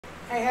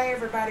Hey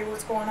everybody,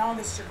 what's going on?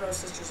 This is your Girl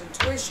Sisters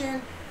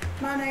Intuition.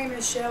 My name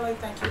is Shelly.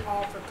 Thank you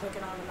all for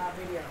clicking on my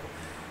video.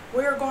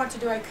 We are going to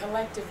do a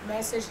collective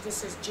message.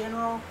 This is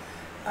general.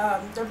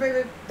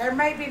 There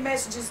may be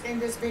messages in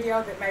this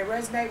video that may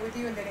resonate with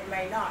you and then it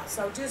may not.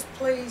 So just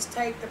please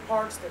take the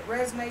parts that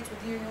resonates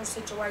with you in your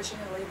situation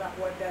and leave out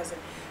what doesn't.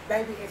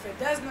 Baby, if it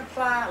doesn't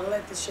apply,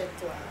 let the shit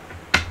fly.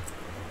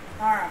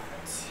 Alright.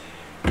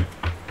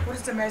 What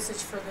is the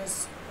message for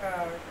this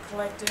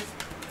collective?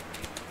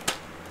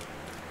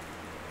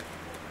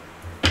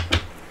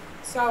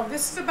 So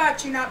this is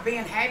about you not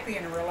being happy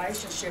in a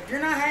relationship. You're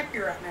not happy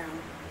right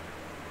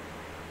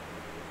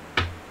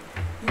now.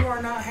 You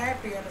are not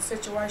happy in a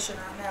situation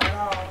right now at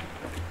all.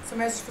 It's a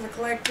message for the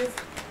collective.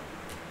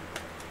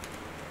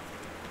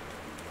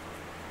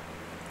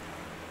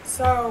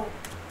 So,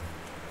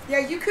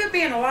 yeah, you could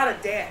be in a lot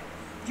of debt.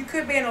 You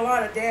could be in a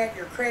lot of debt.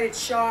 Your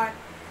credit's shot.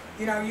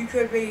 You know, you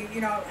could be,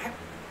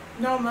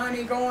 no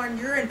money going.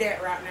 You're in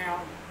debt right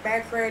now.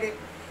 Bad credit.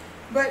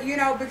 But,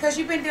 because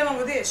you've been dealing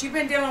with this. You've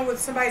been dealing with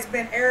somebody that's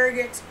been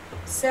arrogant,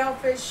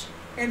 selfish,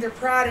 and their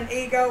pride and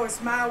ego.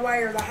 It's my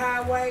way or the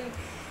highway.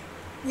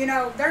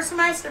 There's some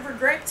nice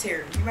regrets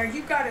here.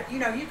 You've got to,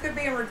 you could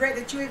be in regret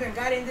that you even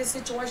got in this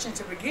situation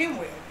to begin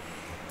with.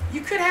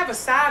 You could have a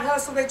side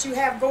hustle that you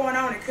have going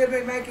on. It could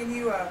be making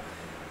you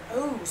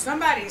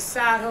somebody's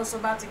side hustle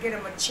about to get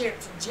them a chip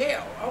to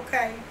jail.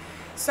 Okay.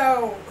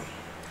 So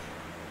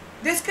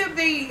this could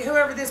be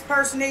whoever this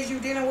person is you're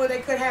dealing with. They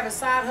could have a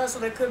side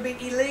hustle that could be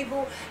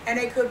illegal and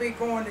they could be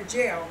going to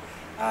jail.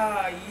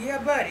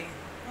 Yeah, buddy.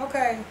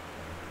 Okay.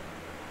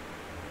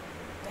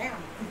 Damn.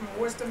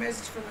 What's the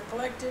message for the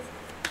collective?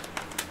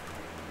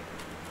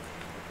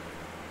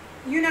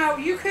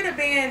 You could have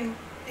been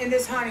in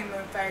this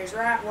honeymoon phase,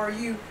 right? Where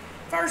you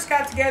first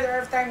got together,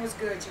 everything was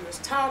good. You was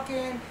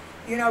talking,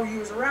 you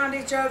was around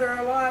each other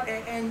a lot,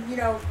 and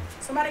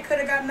somebody could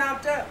have got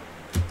knocked up.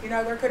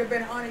 There could have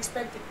been an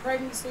unexpected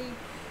pregnancy,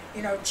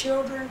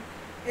 children.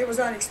 It was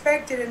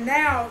unexpected, and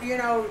now,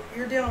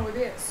 you're dealing with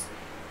this.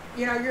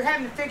 You're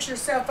having to fix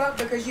yourself up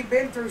because you've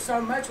been through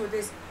so much with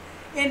this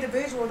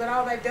individual that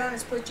all they've done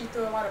is put you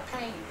through a lot of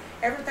pain.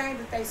 Everything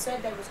that they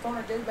said they was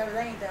going to do, baby,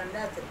 they ain't done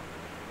nothing.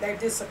 They've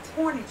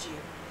disappointed you,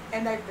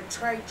 and they've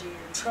betrayed you,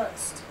 your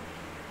trust.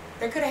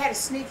 They could have had a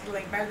sneaky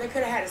link, baby. They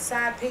could have had a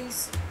side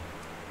piece.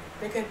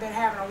 They could have been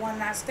having a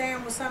one-night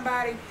stand with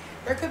somebody.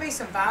 There could be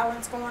some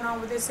violence going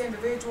on with this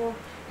individual.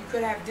 You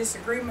could have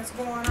disagreements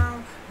going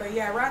on. But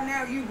yeah, right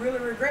now you really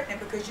regretting it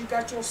because you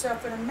got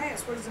yourself in a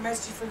mess. What is the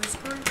message for this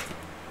group?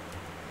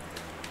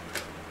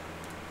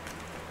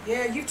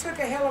 Yeah, you took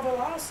a hell of a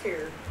loss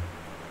here.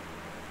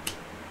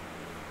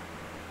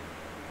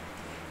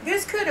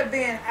 This could have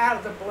been out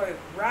of the blue,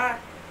 right?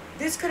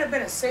 This could have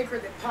been a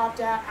secret that popped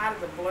out of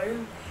the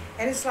blue.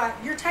 And it's like,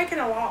 you're taking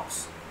a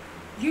loss.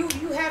 You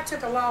have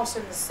took a loss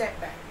in the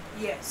setback,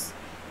 yes.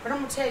 But I'm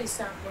going to tell you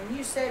something. When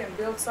you said and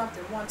build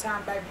something one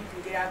time, baby, you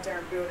can get out there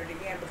and build it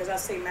again because I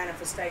see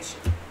manifestation.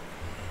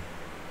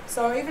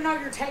 So even though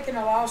you're taking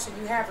a loss and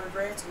you have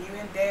regrets and you're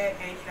in debt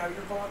and,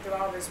 you're going through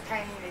all this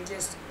pain and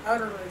just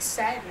utterly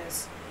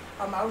sadness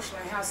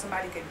emotionally how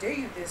somebody could do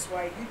you this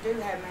way, you do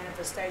have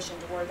manifestation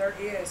to where there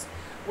is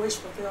wish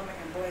fulfillment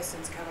and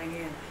blessings coming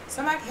in.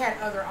 Somebody had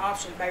other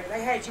options, baby.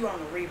 They had you on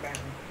the rebound.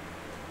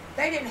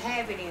 They didn't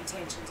have any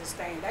intention to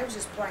stay in. They was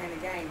just playing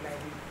the game,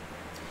 baby.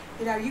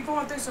 You're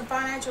going through some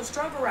financial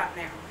struggle right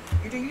now.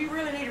 You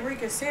really need to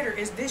reconsider,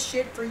 is this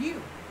shit for you?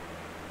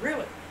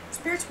 Really.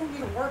 Spirits want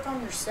you to work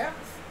on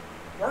yourself.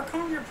 Work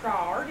on your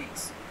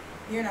priorities.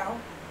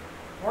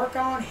 Work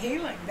on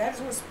healing. That's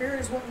what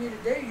Spirit is wanting you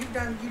to do. You've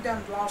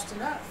done lost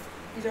enough.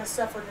 You've done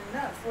suffered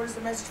enough. What is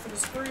the message for the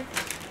Spirit?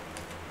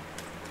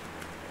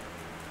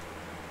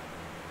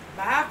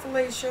 Bye,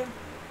 Felicia.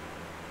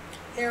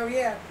 Hell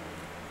yeah.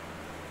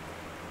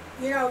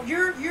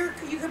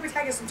 You could be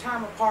taking some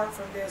time apart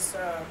from this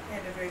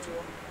individual.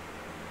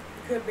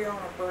 You could be on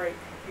a break.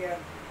 Yeah.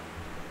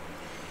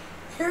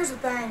 Here's the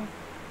thing.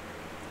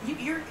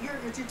 You're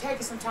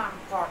taking some time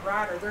apart,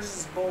 right? Or there's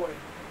this void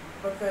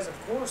because,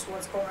 of course,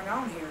 what's going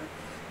on here.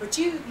 But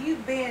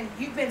you've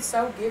been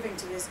so giving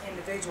to this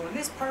individual, and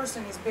this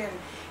person has been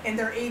in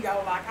their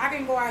ego, like I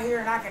can go out here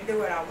and I can do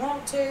what I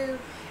want to,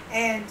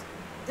 and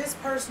this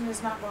person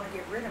is not going to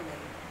get rid of me.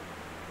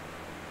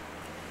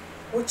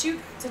 What you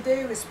got to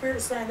do is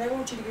Spirit saying they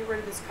want you to get rid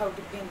of this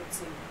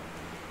codependency.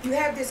 You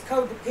have this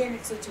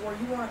codependency to where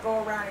you want to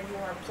go around and you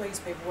want to please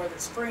people, whether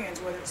it's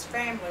friends, whether it's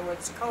family, whether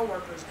it's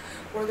coworkers,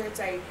 whether it's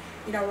a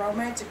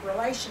romantic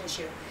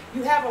relationship.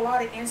 You have a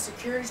lot of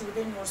insecurities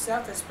within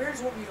yourself, and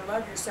Spirit's wanting you to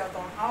love yourself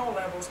on all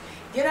levels.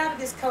 Get out of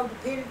this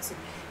codependency.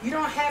 You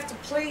don't have to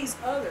please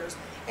others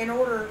in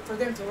order for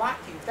them to like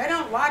you. If they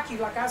don't like you,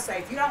 like I say,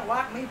 if you don't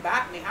like me,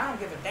 bite me. I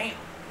don't give a damn.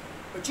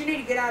 But you need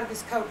to get out of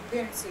this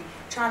codependency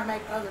trying to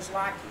make others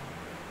like you.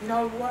 You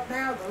know what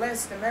now? The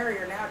less the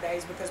merrier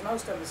nowadays because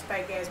most of them is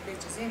fake-ass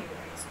bitches anyways.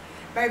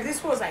 Baby,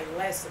 this was a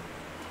lesson.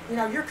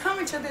 You're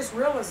coming to this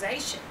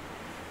realization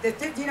that,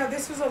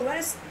 this was a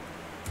lesson.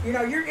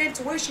 Your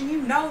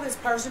intuition, this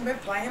person been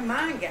playing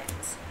mind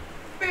games.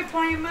 been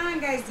playing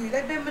mind games with you.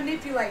 They've been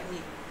manipulating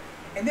you.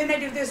 And then they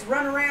do this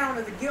run around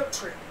of the guilt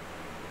trip.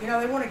 You know,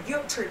 they want to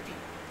guilt trip you.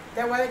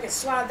 That way they can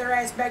slide their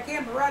ass back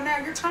in. But right now,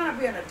 you're trying to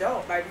be an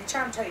adult, baby. You're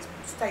trying to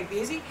stay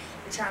busy.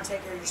 You're trying to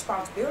take care of your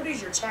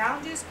responsibilities, your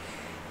challenges.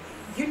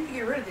 You need to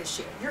get rid of this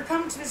shit. You're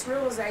coming to this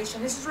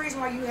realization. This is the reason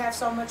why you have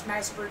so much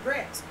massive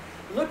regrets.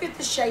 Look at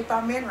the shape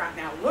I'm in right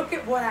now. Look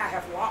at what I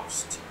have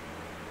lost.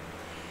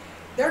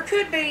 There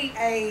could be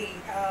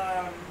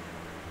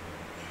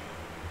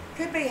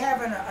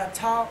having a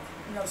talk,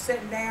 you know,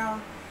 sitting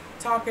down,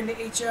 talking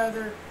to each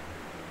other,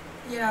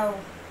 you know,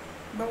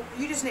 but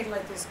you just need to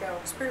let this go.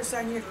 Spirit's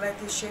saying you need to let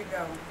this shit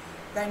go.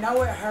 They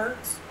know it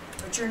hurts,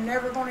 but you're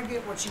never going to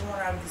get what you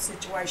want out of the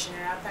situation,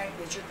 and I think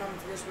that you're coming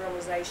to this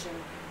realization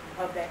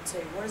of that too.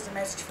 What is the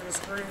message for this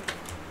group?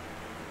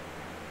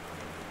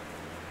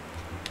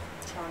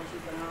 Trying to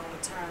keep an eye on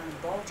the time.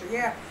 Vulture.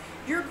 Yeah,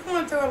 you're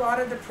going through a lot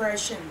of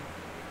depression,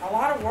 a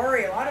lot of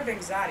worry, a lot of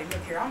anxiety.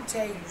 Look here, I'm going to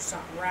tell you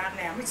something right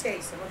now. Let me tell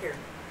you something. Look here.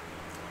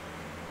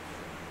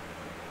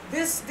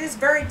 This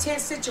very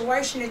tense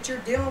situation that you're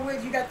dealing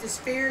with, you got this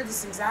fear,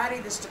 this anxiety,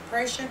 this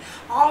depression,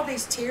 all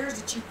these tears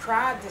that you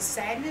cried, this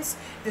sadness,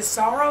 this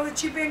sorrow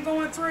that you've been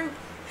going through.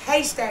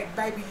 Haystack,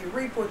 baby, you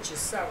reap what you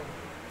sow.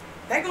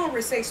 They're going to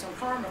receive some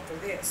karma for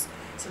this.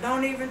 So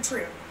don't even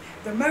trip.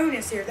 The moon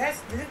is here.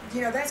 That's,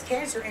 you know, that's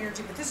Cancer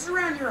energy, but this is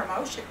around your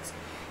emotions.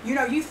 You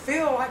know, you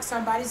feel like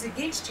somebody's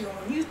against you, and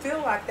when you feel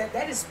like that,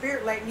 that is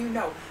Spirit letting you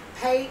know.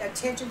 Pay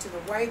attention to the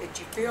way that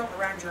you feel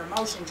around your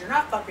emotions. You're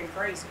not fucking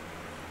crazy,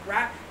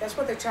 right? That's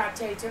what they try to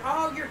tell you too.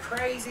 Oh, you're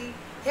crazy.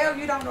 Hell,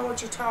 you don't know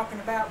what you're talking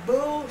about.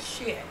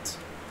 Bullshit.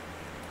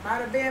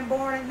 Might have been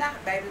born at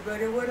night, baby,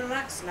 but it wouldn't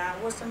last tonight.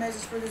 What's the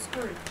message for this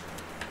group?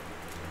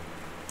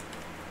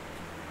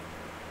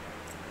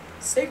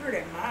 Secret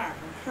admirer.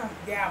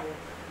 Gavel.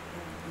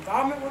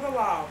 Involvement with the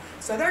law.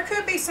 So there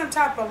could be some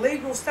type of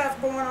legal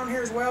stuff going on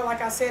here as well,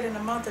 like I said, in the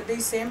month of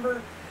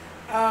December.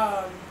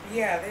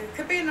 Yeah, it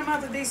could be in the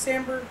month of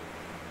December.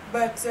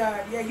 But,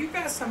 yeah, you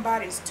got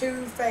somebody's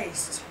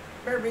two-faced.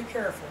 Better be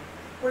careful.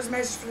 Where's the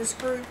message for this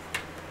group?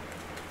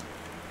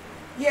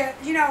 Yeah,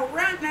 you know,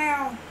 right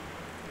now,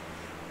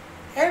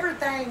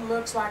 everything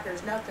looks like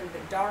there's nothing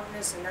but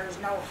darkness and there's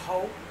no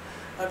hope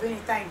of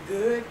anything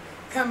good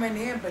coming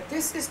in. But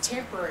this is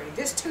temporary.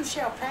 This too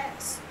shall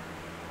pass.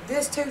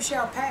 This too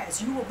shall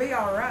pass. You will be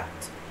all right.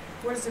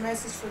 What is the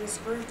message for this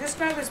group? Just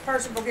know this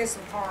person will get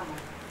some karma.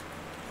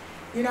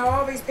 You know,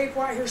 all these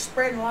people out here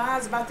spreading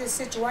lies about this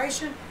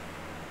situation.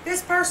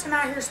 This person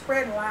out here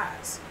spreading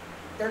lies.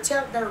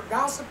 They're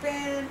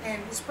gossiping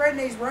and spreading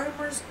these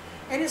rumors,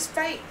 and it's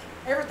fake.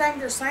 Everything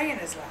they're saying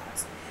is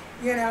lies.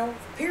 You know,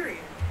 period.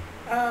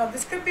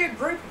 This could be a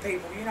group of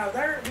people. You know,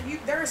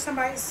 there is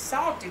somebody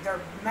salty.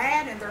 They're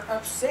mad and they're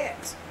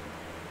upset.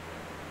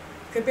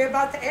 Could be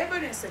about the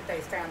evidence that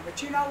they found.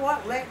 But you know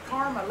what? Let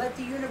karma, let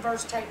the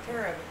universe take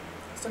care of it.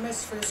 It's a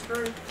message for this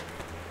group.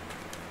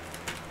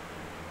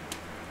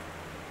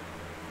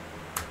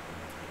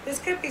 This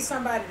could be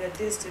somebody at a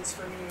distance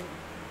from you.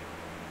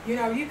 You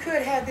know, you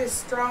could have this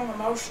strong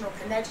emotional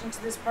connection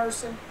to this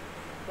person.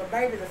 But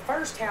baby, the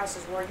first house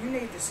is where you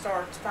need to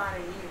start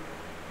finding you.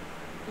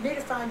 You need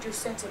to find your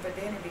sense of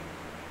identity.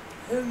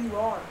 Who you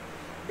are.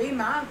 Be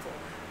mindful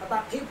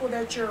about people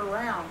that you're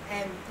around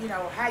and, you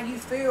know, how you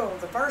feel.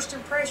 The first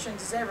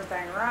impressions is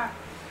everything, right?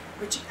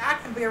 But I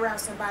can be around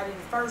somebody in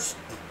the first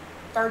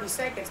 30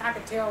 seconds. I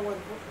can tell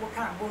what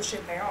kind of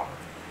bullshit they are,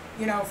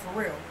 you know, for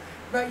real.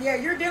 But, yeah,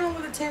 you're dealing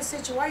with a tense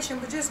situation,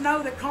 but just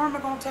know that karma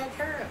going to take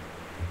care of it.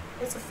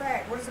 It's a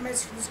fact. What is the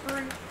message for this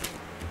group?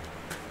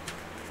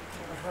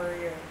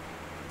 Hurry up.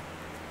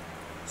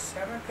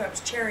 Seven of Cups,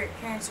 Chariot,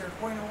 Cancer,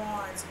 Queen of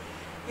Wands.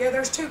 Yeah,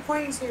 there's two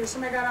queens here.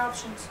 Somebody got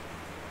options.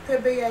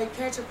 Could be a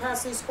Cancer,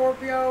 Pisces,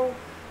 Scorpio,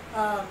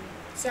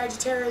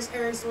 Sagittarius,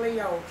 Aries,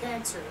 Leo,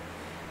 Cancer.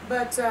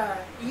 But,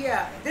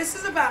 yeah, this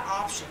is about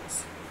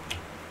options.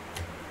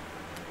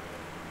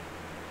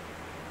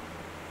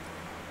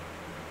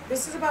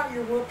 This is about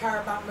your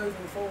willpower, about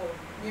moving forward.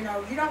 You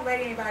know, you don't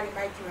let anybody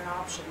make you an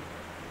option.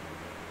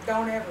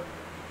 Don't ever.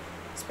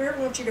 Spirit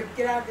wants you to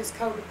get out of this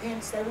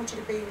codependence. They want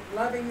you to be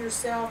loving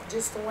yourself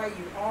just the way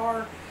you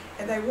are.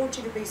 And they want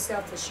you to be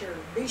self-assured.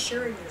 Be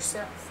sure in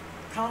yourself.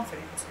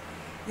 Confident.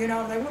 You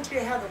know, they want you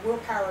to have the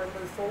willpower to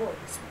move forward.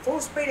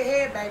 Full speed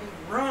ahead, baby.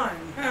 Run.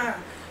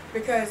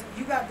 Because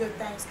you got good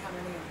things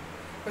coming in.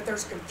 But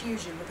there's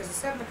confusion. Because the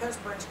Seven of Cups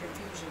brings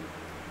confusion.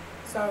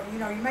 So, you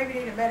know, you maybe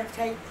need to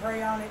meditate,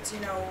 pray on it, you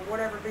know,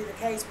 whatever be the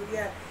case. But,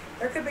 yeah,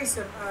 there could be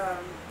some,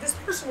 this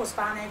person was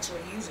financially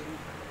using you.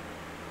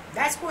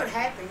 That's what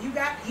happened. You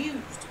got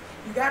used.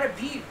 You got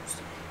abused.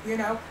 You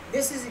know,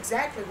 this is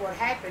exactly what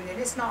happened,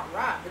 and it's not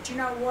right. But you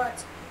know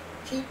what?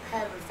 Keep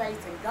having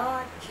faith in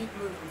God. Keep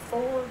moving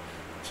forward.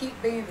 Keep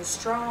being the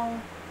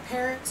strong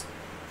parent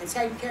and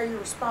taking care of your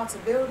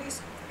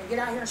responsibilities. And get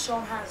out here and show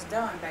them how it's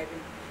done, baby.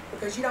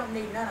 Because you don't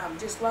need none of them.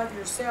 Just love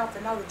yourself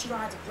and know that you don't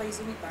have to please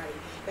anybody.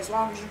 As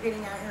long as you're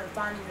getting out here and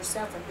finding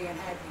yourself and being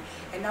happy.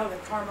 And know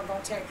that karma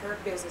going to take care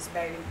of business,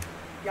 baby.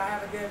 Y'all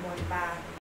have a good one. Bye.